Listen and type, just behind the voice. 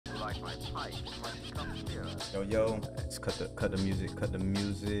Yo, yo, let's cut the music.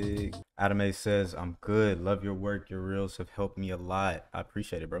 Adame says, I'm good. Love your work. Your reels have helped me a lot. I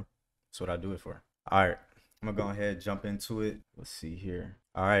appreciate it, bro. That's what I do it for. All right, I'm gonna go ahead and jump into it. Let's see here.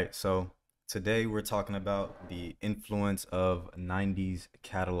 All right, so today we're talking about the influence of 90s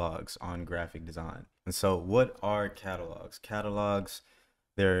catalogs on graphic design. And so, what are catalogs? Catalogs,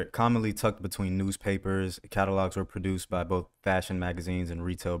 they're commonly tucked between newspapers. Catalogs were produced by both fashion magazines and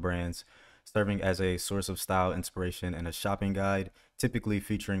retail brands, serving as a source of style inspiration and a shopping guide, typically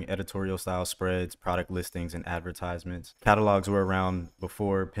featuring editorial style spreads, product listings, and advertisements. Catalogs were around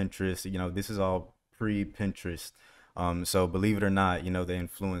before Pinterest. This is all pre-Pinterest. So believe it or not, they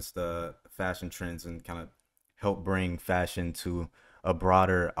influenced the fashion trends and kind of help bring fashion to a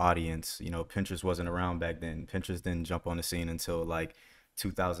broader audience. Pinterest wasn't around back then. Pinterest didn't jump on the scene until like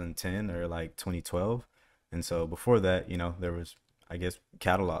 2010 or like 2012. And so before that, there was, I guess,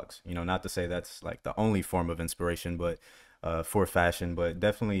 catalogs. Not to say that's like the only form of inspiration, but for fashion, but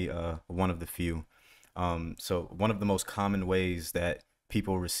definitely one of the few. So one of the most common ways that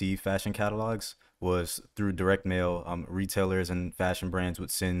people receive fashion catalogs was through direct mail. Retailers and fashion brands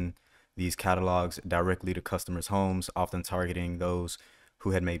would send these catalogs directly to customers' homes, often targeting those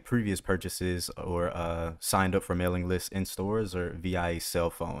who had made previous purchases or signed up for mailing lists in stores or via a cell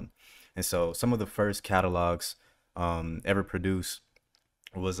phone. And so some of the first catalogs ever produced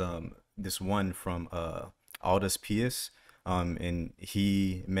was this one from Aldous Pius. And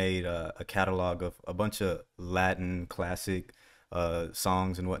he made a catalog of a bunch of Latin classic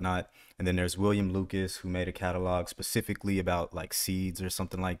songs and whatnot. And then there's William Lucas, who made a catalog specifically about like seeds or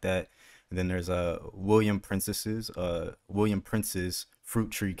something like that. And then there's William Prince's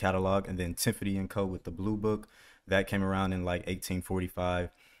Fruit Tree catalog, and then Tiffany and Co. with the Blue Book that came around in like 1845.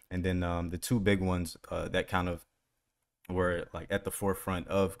 And then the two big ones that kind of were like at the forefront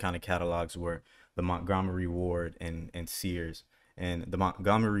of kind of catalogs were the Montgomery Ward and Sears. And the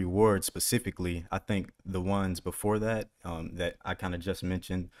Montgomery Ward specifically, I think the ones before that that I kind of just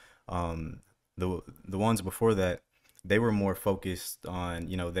mentioned, the ones before that, they were more focused on,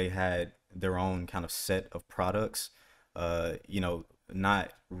 they had their own kind of set of products,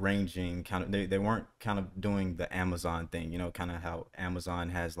 not ranging kind of, they weren't kind of doing the Amazon thing, kind of how Amazon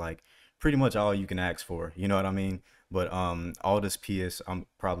has like pretty much all you can ask for, you know what I mean? But Aldous Pius, I'm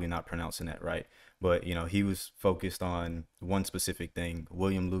probably not pronouncing that right, but he was focused on one specific thing.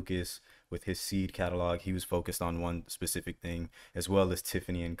 William Lucas with his seed catalog, he was focused on one specific thing, as well as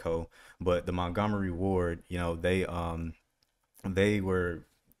Tiffany and Co. But the Montgomery Ward, they were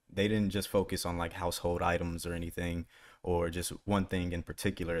they didn't just focus on like household items or anything, or just one thing in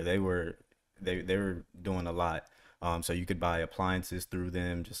particular. They were doing a lot. So you could buy appliances through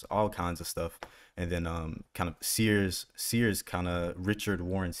them, just all kinds of stuff. And then kind of Sears kind of, Richard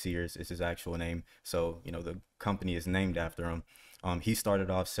Warren Sears is his actual name. So, the company is named after him. He started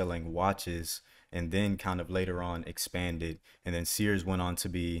off selling watches and then kind of later on expanded. And then Sears went on to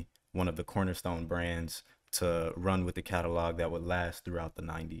be one of the cornerstone brands to run with the catalog that would last throughout the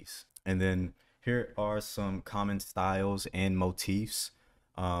 90s. And then here are some common styles and motifs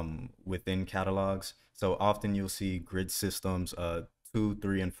within catalogs. So often you'll see grid systems, 2,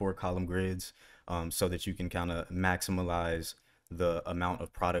 3, and 4 column grids, so that you can kind of maximize the amount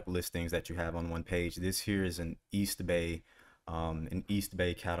of product listings that you have on one page. This here is an East Bay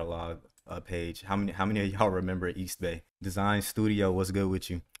catalog page. How many of y'all remember East Bay? Design Studio, what's good with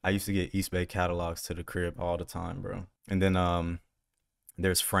you? I used to get East Bay catalogs to the crib all the time, bro. And then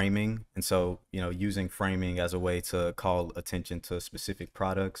there's framing. And so, using framing as a way to call attention to specific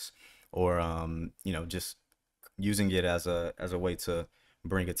products, or just using it as a way to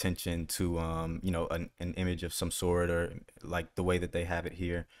bring attention to an image of some sort, or like the way that they have it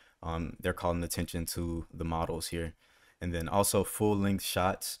here. They're calling attention to the models here. And then also full length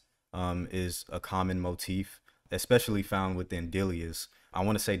shots is a common motif, especially found within dahlias. I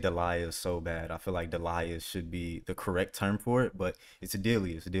want to say dahlias so bad. I feel like dahlias should be the correct term for it, but it's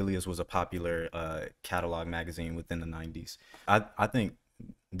dahlias. Dahlias was a popular catalog magazine within the 90s. I think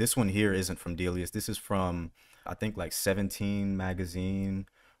this one here isn't from Dahlias. This is from, I think, like 17 magazine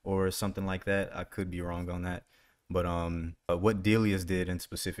or something like that. I could be wrong on that. But what Dahlias did, and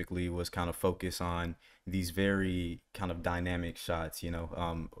specifically, was kind of focus on these very kind of dynamic shots,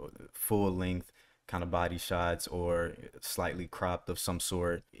 full length kind of body shots, or slightly cropped of some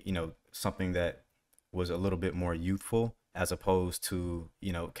sort, something that was a little bit more youthful, as opposed to,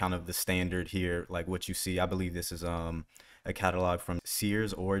 kind of the standard here, like what you see. I believe this is a catalog from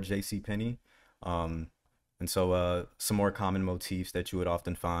Sears or JCPenney. And so some more common motifs that you would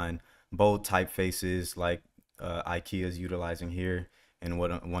often find: bold typefaces like IKEA is utilizing here, in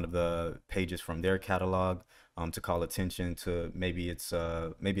one of the pages from their catalog, to call attention to maybe it's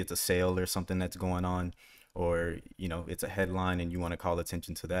a sale or something that's going on, or it's a headline and you want to call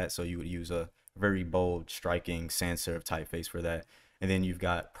attention to that. So you would use a very bold, striking sans serif typeface for that. And then you've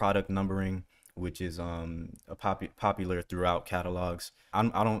got product numbering, which is popular throughout catalogs.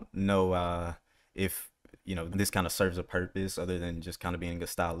 I don't know if this kind of serves a purpose other than just kind of being a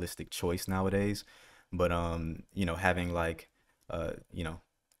stylistic choice nowadays. But having like uh you know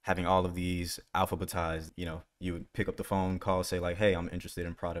having all of these alphabetized, you would pick up the phone, call, say like, hey, I'm interested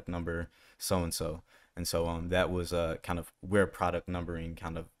in product number so and so. And so that was kind of where product numbering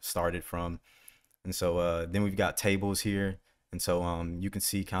kind of started from. And so then we've got tables here. And so you can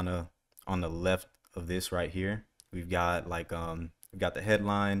see kind of on the left of this right here, we've got like we've got the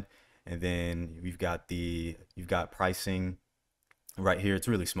headline, and then you've got pricing right here. It's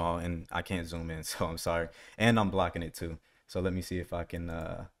really small and I can't zoom in, so I'm sorry. And I'm blocking it too. So let me see if I can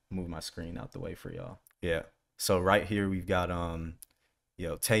move my screen out the way for y'all. Yeah. So right here we've got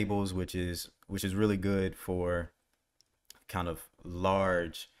tables, which is really good for kind of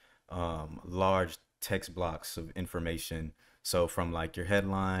large text blocks of information. So from like your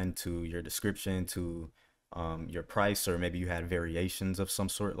headline to your description to your price, or maybe you had variations of some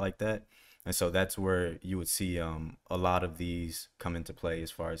sort like that. And so that's where you would see a lot of these come into play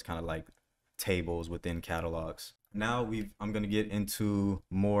as far as kind of like tables within catalogs. Now I'm gonna get into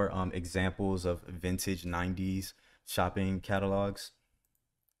more examples of vintage 90s shopping catalogs.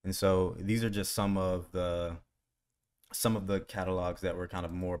 And so these are just some of the catalogs that were kind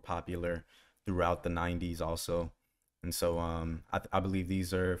of more popular throughout the 90s also. And so I believe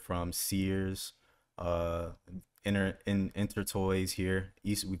these are from Sears, Intertoys here.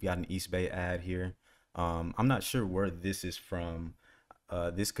 We've got an East Bay ad here. I'm not sure where this is from.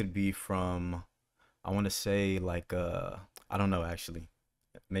 This could be from, I want to say like I don't know actually,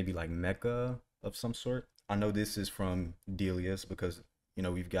 maybe like Mecca of some sort. I know this is from Delia's because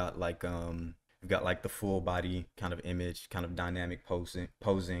we've got like the full body kind of image, kind of dynamic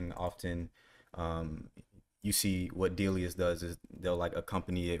posing often. um you see what Delia's does is they'll like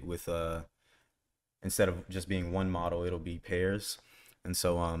accompany it with instead of just being one model, it'll be pairs. And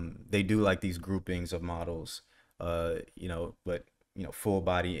so they do like these groupings of models, but full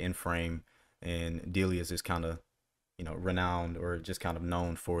body in frame. And Delia's is kind of renowned or just kind of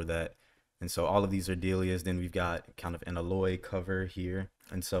known for that. And so all of these are Delia's. Then we've got kind of an alloy cover here.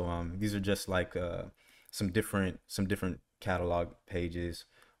 And so these are just like some different catalog pages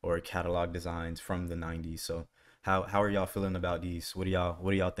or catalog designs from the 90s. So how are y'all feeling about these? What do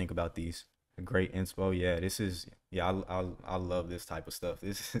y'all think about these? Great inspo. Yeah, yeah, I love this type of stuff.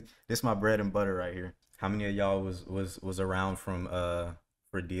 This is my bread and butter right here. How many of y'all was around from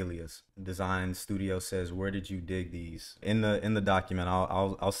for Delia's? Design Studio says, where did you dig these? In the document,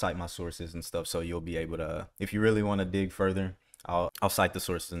 I'll cite my sources and stuff, so you'll be able to, if you really want to dig further, I'll cite the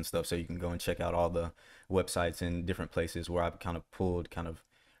sources and stuff so you can go and check out all the websites and different places where I've kind of pulled kind of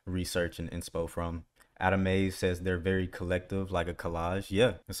research and inspo from. Adam Mays says they're very collective, like a collage.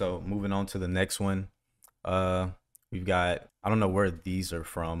 Yeah. So moving on to the next one, uh, we've got, I don't know where these are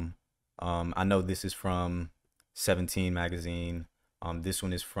from. I know this is from 17 magazine. This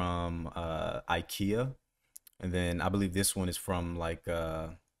one is from IKEA, and then I believe this one is from like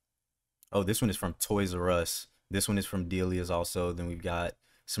oh, this one is from Toys R Us. This one is from Delia's also. Then we've got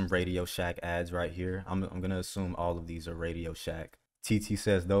some Radio Shack ads right here. I'm gonna assume all of these are Radio Shack. TT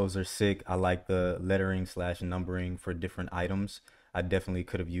says those are sick. I like the lettering slash numbering for different items. I definitely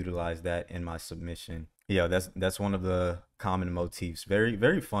could have utilized that in my submission. Yeah, that's one of the common motifs. Very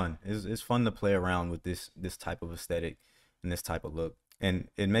very fun. It's fun to play around with this type of aesthetic and this type of look. And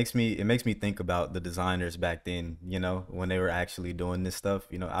it makes me think about the designers back then. When they were actually doing this stuff.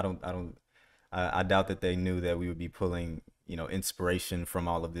 I doubt that they knew that we would be pulling inspiration from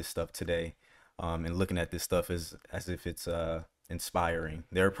all of this stuff today, and looking at this stuff as if it's inspiring.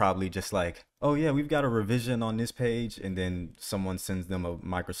 They're probably just like, oh yeah, we've got a revision on this page, and then someone sends them a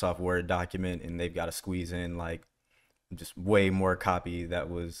Microsoft Word document, and they've got to squeeze in like just way more copy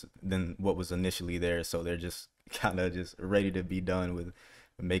than what was initially there. So they're just kind of just ready to be done with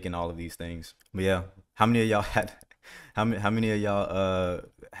making all of these things. But yeah, how many of y'all had how many of y'all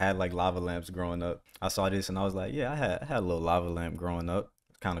had like lava lamps growing up? I saw this and I was like, yeah, I had a little lava lamp growing up.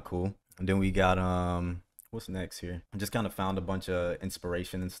 Kind of cool. And then we got what's next here? I just kind of found a bunch of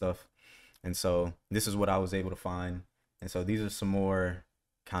inspiration and stuff. And so this is what I was able to find. And so these are some more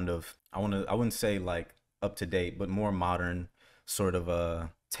kind of, I wouldn't say like up to date, but more modern sort of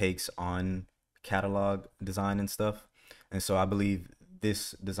takes on catalog design and stuff. And so I believe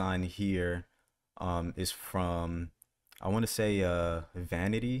this design here is from I want to say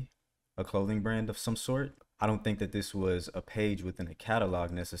Vanity, a clothing brand of some sort. I don't think that this was a page within a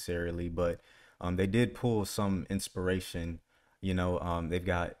catalog necessarily, but they did pull some inspiration. They've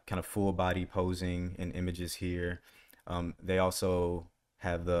got kind of full body posing and images here. They also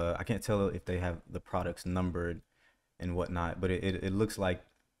have I can't tell if they have the products numbered and whatnot, but it looks like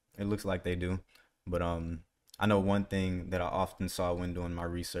they do. But I know one thing that I often saw when doing my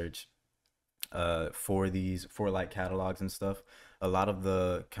research for like catalogs and stuff, a lot of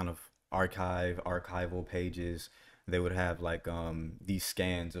the kind of archival pages, they would have like these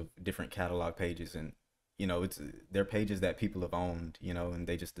scans of different catalog pages, and they're pages that people have owned, and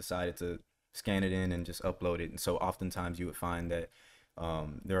they just decided to scan it in and just upload it. And so oftentimes you would find that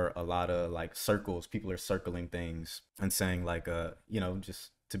there are a lot of like circles. People are circling things and saying like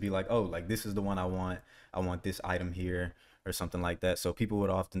just to be like, oh, like this is the one I want. I want this item here or something like that. So people would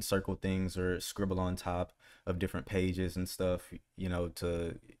often circle things or scribble on top of different pages and stuff,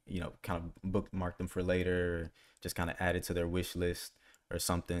 to kind of bookmark them for later, or just kind of add it to their wish list or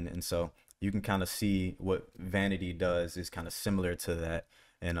something. And so you can kind of see what Vanity does is kind of similar to that.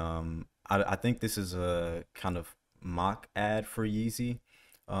 And I think this is a kind of mock ad for Yeezy,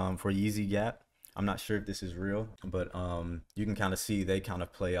 for Yeezy Gap. I'm not sure if this is real, but you can kind of see they kind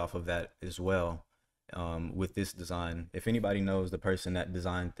of play off of that as well, with this design. If anybody knows the person that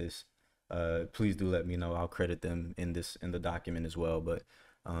designed this, please do let me know. I'll credit them in the document as well. But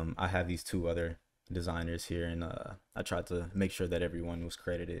I have these two other designers here, and I tried to make sure that everyone was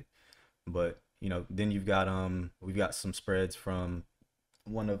credited. But then we've got some spreads from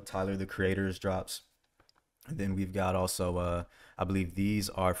one of Tyler the Creator's drops. And then we've got also I believe these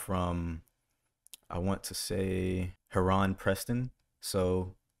are from, I want to say, Heron Preston.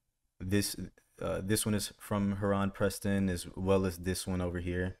 So this this one is from Heron Preston as well as this one over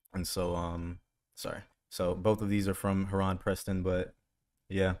here. And so sorry. So both of these are from Heron Preston, but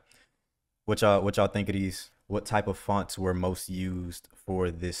yeah. What y'all think of these? What type of fonts were most used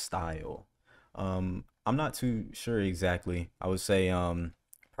for this style? I'm not too sure exactly. I would say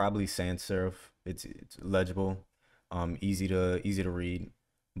probably sans serif. It's legible, easy to read.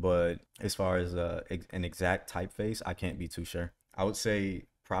 But as far as an exact typeface, I can't be too sure. I would say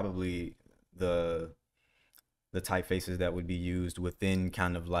probably the the typefaces that would be used within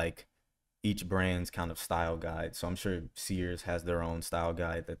kind of like each brand's kind of style guide. So I'm sure Sears has their own style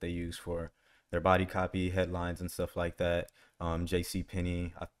guide that they use for their body copy, headlines, and stuff like that. JC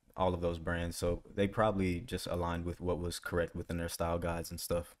Penney, all of those brands. So they probably just aligned with what was correct within their style guides and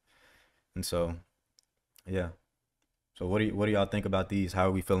stuff. And so, yeah. So what do y'all think about these? How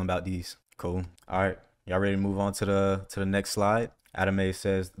are we feeling about these? Cool. All right. Y'all ready to move on to the next slide? Adame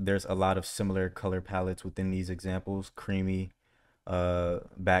says there's a lot of similar color palettes within these examples. Creamy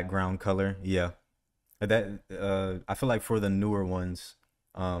background color. Yeah. That I feel like for the newer ones,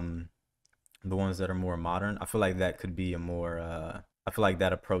 the ones that are more modern, I feel like that could be a more I feel like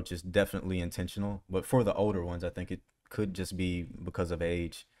that approach is definitely intentional. But for the older ones, I think it could just be because of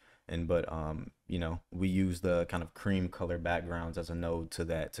age. And but we use the kind of cream color backgrounds as a node to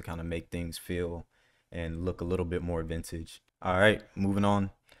that to kind of make things feel and look a little bit more vintage. All right, moving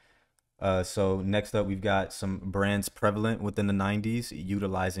on. So next up, we've got some brands prevalent within the 90s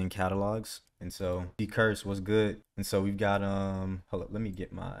utilizing catalogs. And so D Curse was good. And so we've got hold up, let me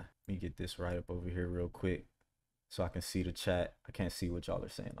get this right up over here real quick so I can see the chat. I can't see what y'all are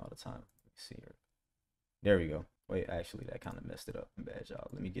saying all the time. Let me see here. There we go. Wait, actually that kind of messed it up. Bad, y'all.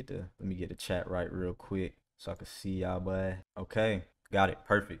 Let me get the chat right real quick so I can see y'all, boy. Okay, got it.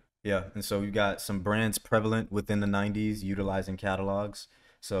 Perfect. Yeah, and so we've got some brands prevalent within the 90s utilizing catalogs.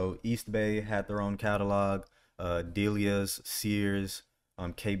 So East Bay had their own catalog, Delia's, Sears,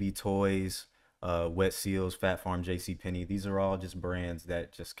 KB Toys, Wet Seals, Fat Farm, JC Penney. These are all just brands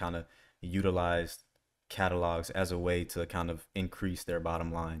that just kind of utilized catalogs as a way to kind of increase their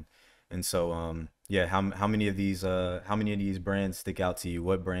bottom line. And so yeah, how many of these brands stick out to you?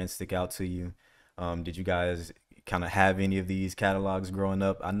 What brands stick out to you? Did you guys kind of have any of these catalogs growing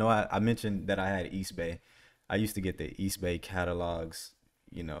up? I know I mentioned that I had East Bay. I used to get the East Bay catalogs,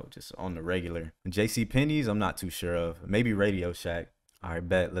 just on the regular. JC Penney's, I'm not too sure of. Maybe Radio Shack. All right,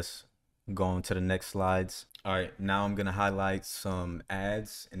 bet. Let's go on to the next slides. All right, now I'm gonna highlight some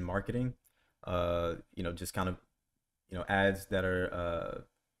ads and marketing. Just kind of, ads that are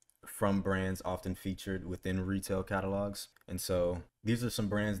from brands often featured within retail catalogs. And so these are some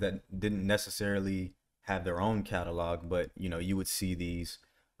brands that didn't necessarily have their own catalog, but you would see these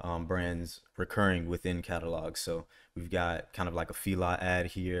brands recurring within catalogs. So we've got kind of like a Fila ad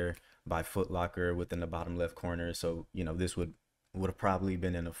here by Foot Locker within the bottom left corner. So this would have probably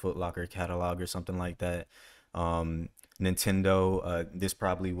been in a Foot Locker catalog or something like that. Nintendo. This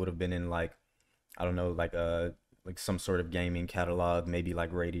probably would have been in like, I don't know, like some sort of gaming catalog, maybe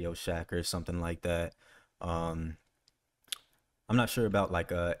like Radio Shack or something like that. Um, I'm not sure about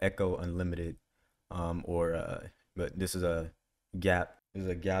like Echo Unlimited, or but this is a Gap. This is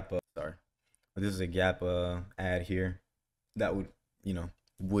a Gap. Sorry, but this is a Gap ad here that would, you know,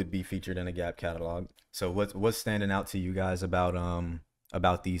 would be featured in a Gap catalog. So what's standing out to you guys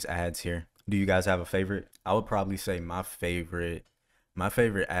about these ads here? Do you guys have a favorite? I would probably say my favorite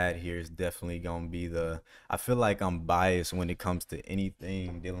ad here is definitely gonna be the. I feel like I'm biased when it comes to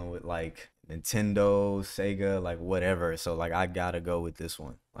anything dealing with like Nintendo, Sega, like whatever. So like I gotta go with this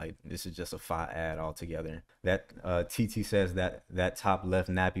one. Like this is just a fire ad altogether. That TT says that that top left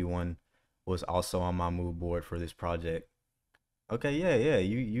nappy one was also on my mood board for this project. Okay, yeah, yeah,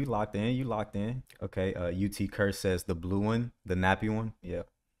 you locked in, you locked in. Okay, UT Curse says the blue one, the nappy one. Yeah.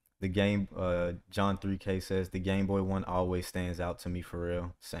 The game, John 3K says the Game Boy one always stands out to me for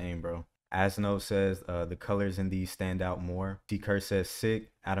real. Same, bro. Asno says the colors in these stand out more. T Curse says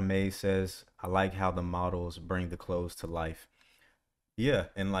sick. Adam A says I like how the models bring the clothes to life. Yeah,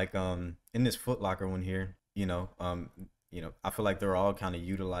 and like in this Foot Locker one here, I feel like they're all kind of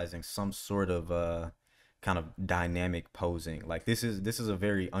utilizing some sort of kind of dynamic posing. Like this is a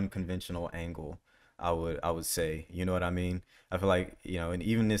very unconventional angle, I would say. You know what I mean? I feel like, and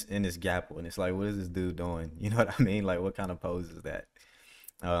even this in this Gap one, it's like what is this dude doing? You know what I mean? Like what kind of pose is that?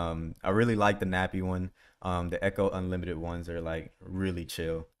 I really like the nappy one. The Echo Unlimited ones are like really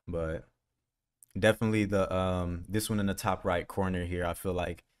chill, but definitely the this one in the top right corner here, I feel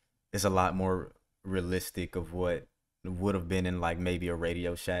like it's a lot more realistic of what would have been in like maybe a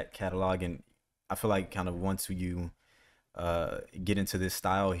Radio Shack catalog. And I feel like kind of once you get into this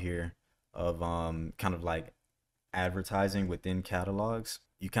style here of kind of like advertising within catalogs,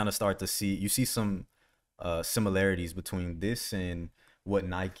 you kind of start to see some similarities between this and what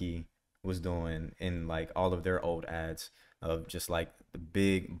Nike was doing in like all of their old ads of just like the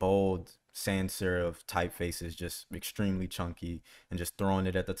big bold sans serif typefaces, just extremely chunky, and just throwing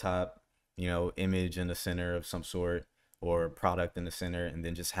it at the top, image in the center of some sort or product in the center, and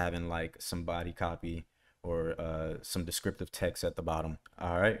then just having like some body copy or some descriptive text at the bottom.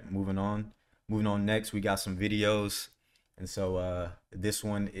 All right, moving on. Moving on next, we got some videos. And so this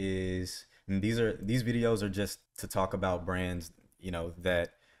one is, and these videos are just to talk about brands,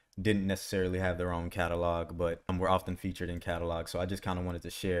 that didn't necessarily have their own catalog, but were often featured in catalogs. So I just kind of wanted to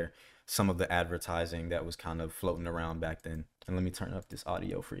share some of the advertising that was kind of floating around back then. And let me turn up this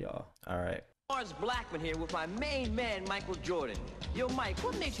audio for y'all. All right. Mars Blackman here with my main man, Michael Jordan. Yo, Mike,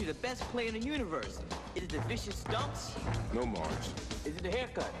 what makes you the best player in the universe? Is it the vicious stunts? No, Mars. Is it the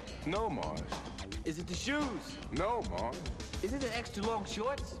haircut? No, Mars. Is it the shoes? No, Mars. Is it the extra long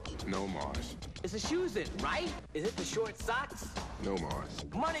shorts? No, Mars. It's the shoes then, right? Is it the short socks? No, Mars.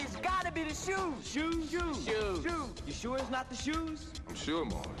 Money's gotta be the shoes. Shoes, shoes, shoes. You sure it's not the shoes? I'm sure,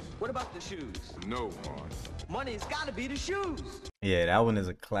 Mars. What about the shoes? No, Mars. Money's gotta be the shoes. Yeah, that one is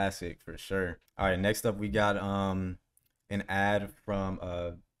a classic for sure. All right, next up we got an ad from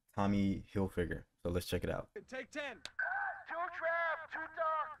Tommy Hilfiger. So let's check it out. Take 10. Too trap, too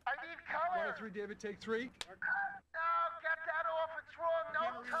dark. I need color. 1 3, David, take 3. No, get that off. It's wrong.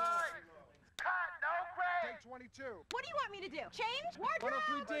 No time. Cut. No gray. Take 22. What do you want me to do? Change?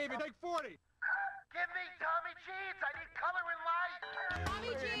 Wardrobe? 103, David, take 40. Give me Tommy jeans. I need color and light.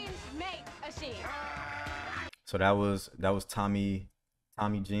 Tommy jeans make a scene. So that was Tommy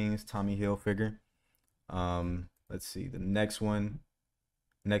Jeans, Tommy Hilfiger. Let's see the next one.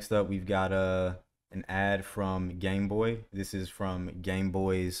 Next up, we've got an ad from Game Boy. This is from Game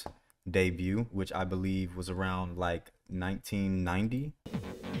Boy's debut, which I believe was around like 1990.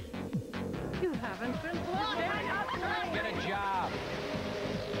 You haven't been Get a job.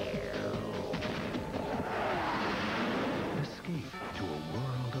 Escape to a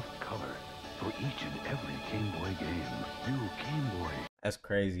world of color for each and every Game Boy game. New Game Boy. That's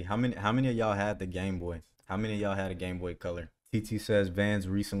crazy. How many of y'all had the Game Boy? How many of y'all had a Game Boy Color? TT says Vans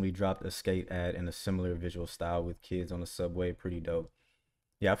recently dropped a skate ad in a similar visual style with kids on the subway. Pretty dope.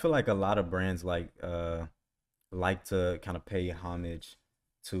 Yeah, I feel like a lot of brands like to kind of pay homage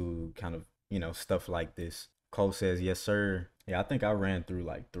to kind of, stuff like this. Cole says, yes, sir. Yeah, I think I ran through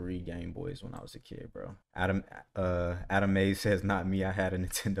like 3 Game Boys when I was a kid, bro. Adam A says, not me. I had a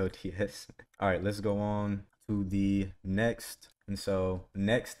Nintendo DS. All right, let's go on to the next. And so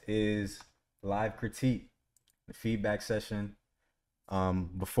next is live critique, the feedback session.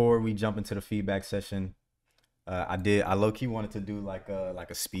 Before we jump into the feedback session, I low-key wanted to do like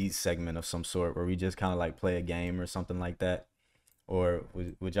a speed segment of some sort where we just kind of like play a game or something like that. Or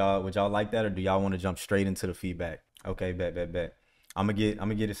would y'all like that, or do y'all want to jump straight into the feedback? Okay, bet. I'm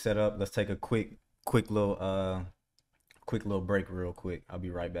gonna get it set up. Let's take a quick little break real quick. I'll be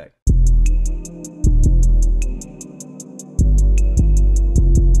right back.